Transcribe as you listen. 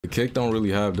The kick don't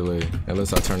really have delay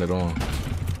unless I turn it on.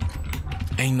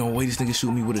 Ain't no way this nigga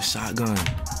shoot me with a shotgun.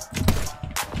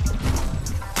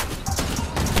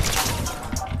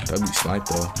 That'd be sniped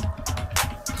though.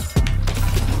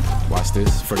 Watch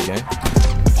this for the game.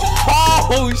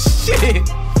 Oh shit!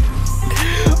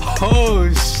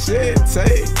 Oh shit,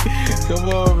 Tate. Come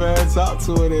on, man. Talk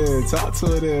to it in. Talk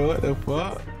to it in. What the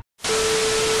fuck?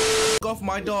 Off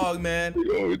my dog, man.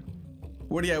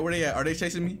 Where they at? Where they at? Are they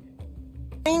chasing me?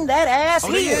 Bring that ass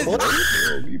here, boy. No, this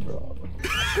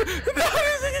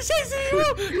nigga chasing me,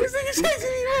 bro. This nigga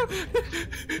chasing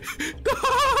me,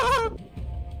 bro.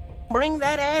 Bring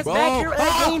that ass back here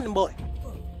again, boy.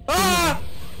 Ah!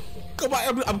 Come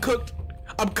on, I'm cooked.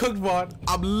 I'm cooked, Vaughn.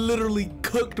 I'm literally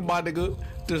cooked, my nigga.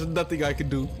 There's nothing I can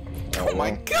do. Oh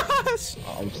my gosh!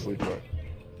 I'm sleeping.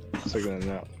 Taking a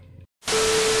nap.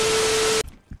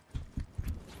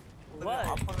 What?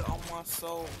 I put it on my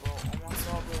soul, bro. On my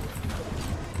soul, bro.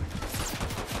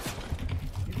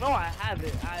 You know I have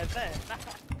it. I bet.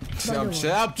 I'm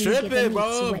tripping,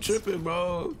 bro. I'm tripping,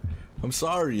 bro. I'm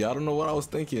sorry. I don't know what I was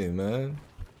thinking, man.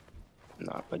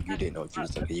 Nah, but you didn't know what you was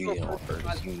thinking. You didn't know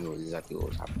first. You knew exactly what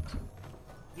was happening.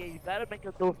 Yeah, you better make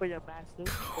a door for your master.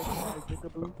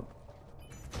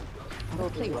 Bro,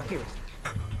 play right here.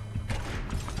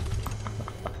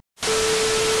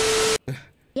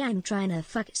 Yeah, I'm trying to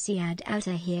fuck Siad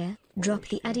outta here. Drop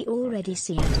the addy already,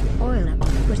 Siad. Oil up,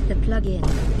 put the plug in.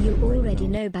 You already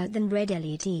know about them red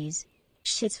LEDs.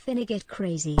 Shit's finna get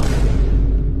crazy.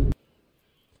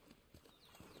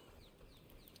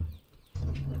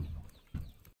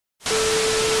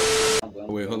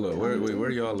 Wait, hold up. Where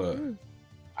y'all at?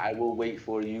 I will wait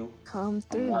for you. Come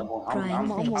through.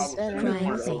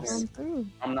 Crying face.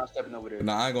 I'm not stepping over there.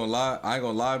 Nah, I ain't gonna lie. I ain't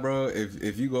gonna lie, bro.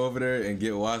 If you go over there and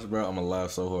get watched, bro, I'm gonna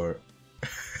laugh so hard.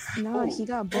 No, he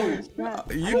got both.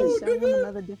 You, nigga.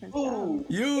 Another different style.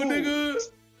 You, nigga.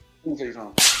 Let me say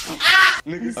something.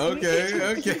 Okay.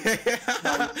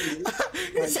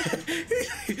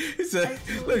 He said,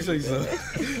 let me show you something.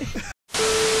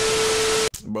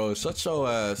 Bro, shut your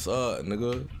ass up,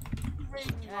 nigga.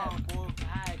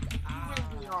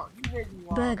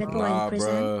 Burger boy in prison.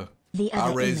 Bruh. The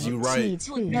other I raised you right. needs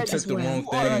food You took as the well. wrong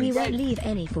thing. We won't leave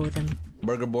any for them.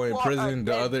 Burger boy in prison.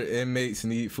 The other inmates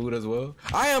need food as well.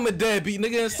 I am a deadbeat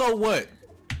nigga, and so what?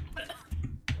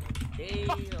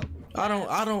 I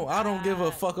don't give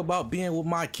a fuck about being with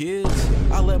my kids.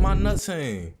 I let my nuts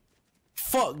hang.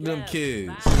 Fuck them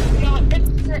kids.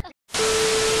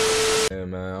 Yeah,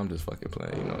 man, I'm just fucking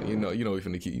playing. You know, we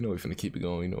finna keep, we finna keep it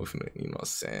going. We finna, what I'm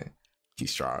saying, keep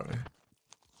striving.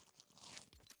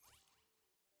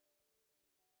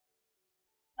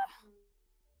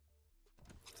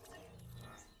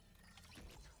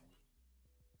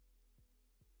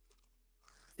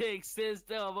 Take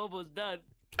still, I'm almost done.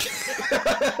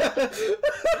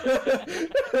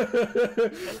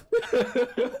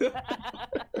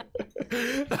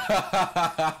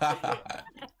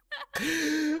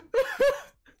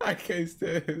 I can't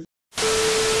stand this.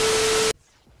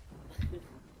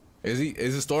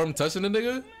 Is the storm touching the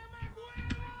nigga?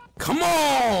 Come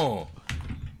on!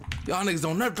 Y'all niggas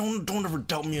don't ever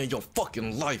doubt me in your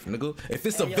fucking life, nigga. If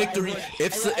it's a victory,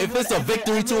 if it's a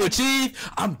victory to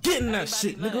achieve, I'm getting that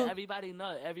shit, nigga. Everybody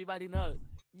know.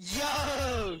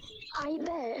 Yo! I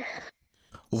bet.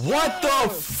 What the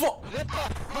fuck?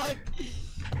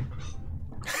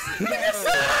 Nigga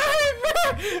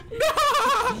no!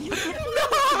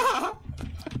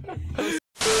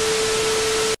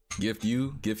 Gift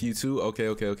you too. Okay.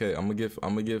 I'm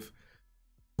gonna give.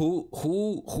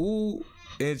 Who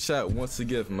in chat wants to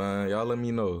gift, man? Y'all let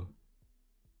me know.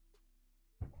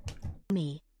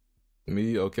 Me.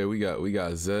 Okay, we got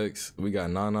Zex, we got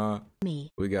Nana, Me.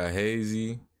 we got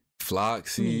Hazy,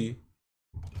 Floxy,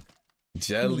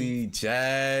 Jelly,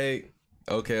 Jag.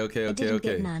 Okay. I didn't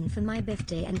get none for my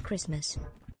birthday and Christmas.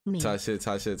 Me. Tie shit.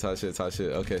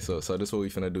 Okay, so this is what we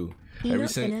finna do. He Every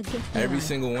not finna gift every me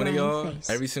single one. one of y'all, Crying face.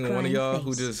 every single one of Crying y'all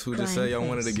who face. just said y'all Crying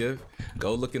wanted a face. gift,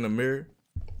 go look in the mirror,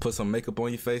 put some makeup on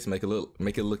your face, make it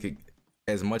look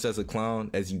as much as a clown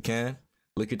as you can.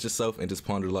 Look at yourself and just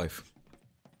ponder life.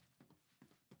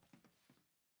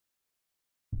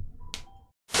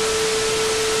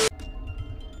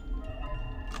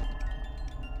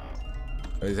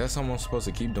 Is that something I'm supposed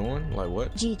to keep doing? Like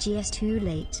what? GGS too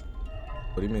late.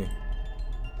 What do you mean?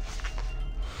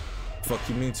 Fuck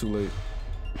you mean too late?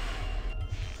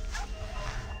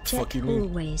 Check Fuck you mean?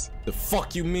 always. The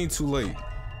fuck you mean too late?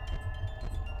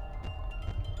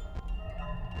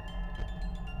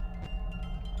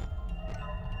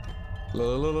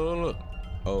 Look.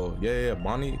 Oh, yeah,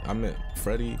 Bonnie. I meant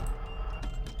Freddy.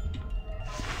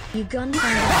 You gonna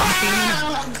find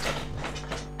out in 3 minutes.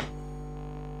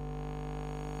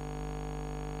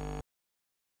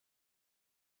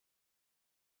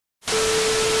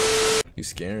 You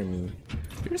scaring me.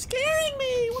 You're scaring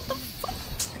me. What the fuck?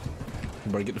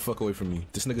 Bro, get the fuck away from me.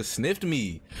 This nigga sniffed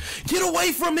me. Get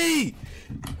away from me!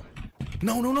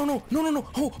 No.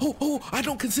 Oh, I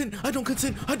don't consent. I don't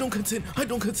consent.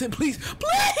 Please.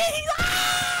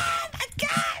 Ah, my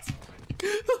God.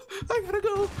 I gotta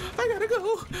go.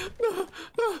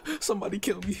 Somebody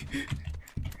kill me.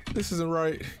 This isn't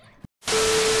right.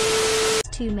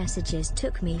 2 messages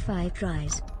took me 5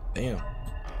 tries. Damn.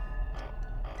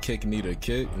 Kick need a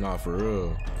kick? Nah, for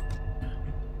real.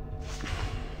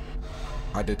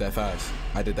 I did that fast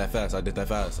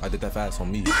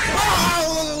on me.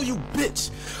 Oh, you bitch!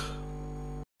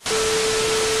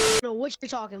 I don't know what you're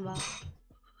talking about.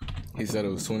 He said it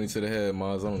was 20 to the head,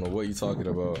 Maz. I don't know what you talking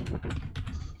about.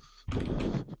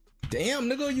 Damn,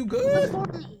 nigga, you good?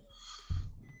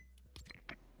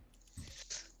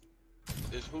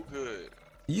 Is who good?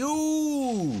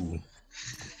 You!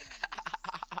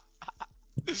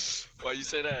 Why you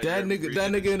say that? That nigga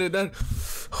in the that.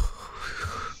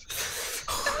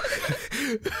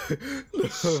 The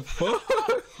fuck?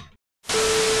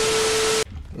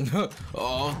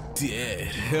 All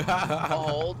dead.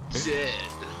 All dead.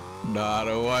 Nah,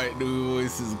 the white dude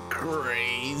voice is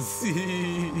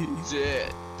crazy.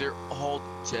 Dead. They're all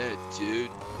dead, dude.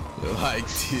 Like,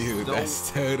 dude,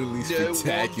 that's totally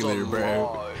spectacular,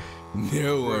 bro.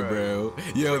 No one, bro.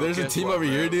 Yo, there's a team over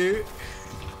here, dude.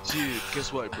 Dude,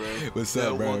 guess what, bro? What's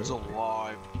up, bro? No one's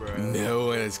alive, bro. No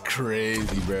one is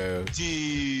crazy, bro.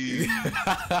 Dude.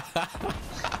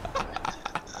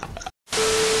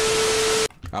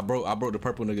 I broke the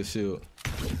purple nigga shield.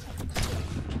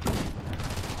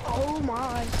 Oh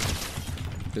my.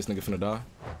 This nigga finna die.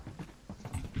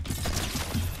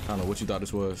 I don't know what you thought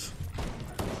this was.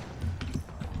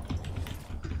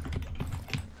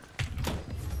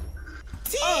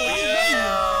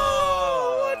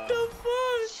 What the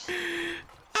fuck?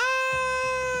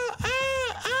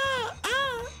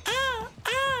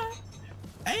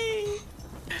 Hey,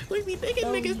 we be digging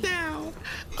niggas down.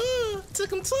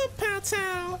 Took him to a pound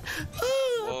town.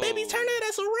 Baby, turn that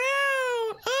ass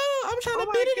around. I'm trying to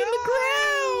beat it in the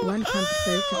ground. 1 pump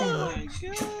both of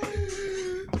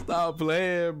them. Stop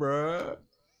playing, bro.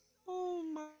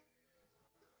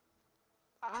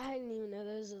 I didn't even know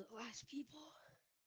those were the last people.